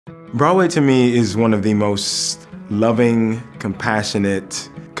Broadway to me is one of the most loving, compassionate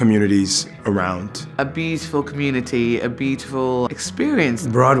communities around. A beautiful community, a beautiful experience.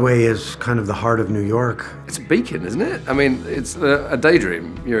 Broadway is kind of the heart of New York. It's a beacon, isn't it? I mean, it's a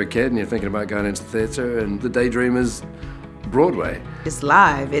daydream. You're a kid and you're thinking about going into theatre, and the daydream is Broadway. It's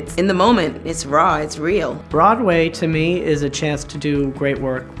live, it's in the moment, it's raw, it's real. Broadway, to me, is a chance to do great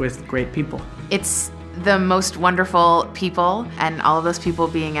work with great people. It's the most wonderful people, and all of those people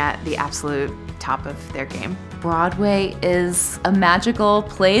being at the absolute top of their game. Broadway is a magical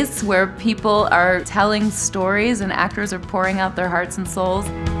place where people are telling stories and actors are pouring out their hearts and souls.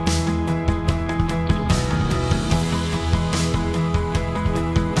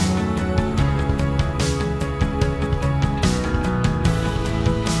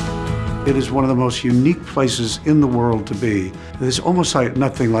 It is one of the most unique places in the world to be. There's almost like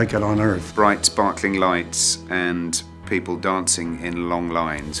nothing like it on earth. Bright, sparkling lights and people dancing in long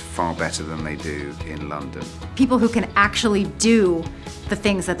lines far better than they do in London. People who can actually do the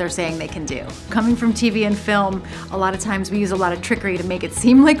things that they're saying they can do. Coming from TV and film, a lot of times we use a lot of trickery to make it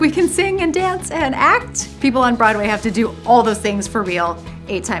seem like we can sing and dance and act. People on Broadway have to do all those things for real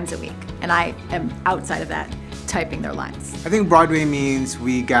 8 times a week, and I am outside of that, typing their lines. I think Broadway means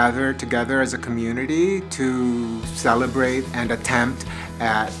we gather together as a community to celebrate and attempt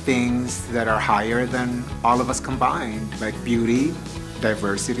at things that are higher than all of us combined, like beauty,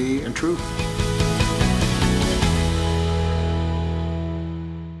 diversity, and truth.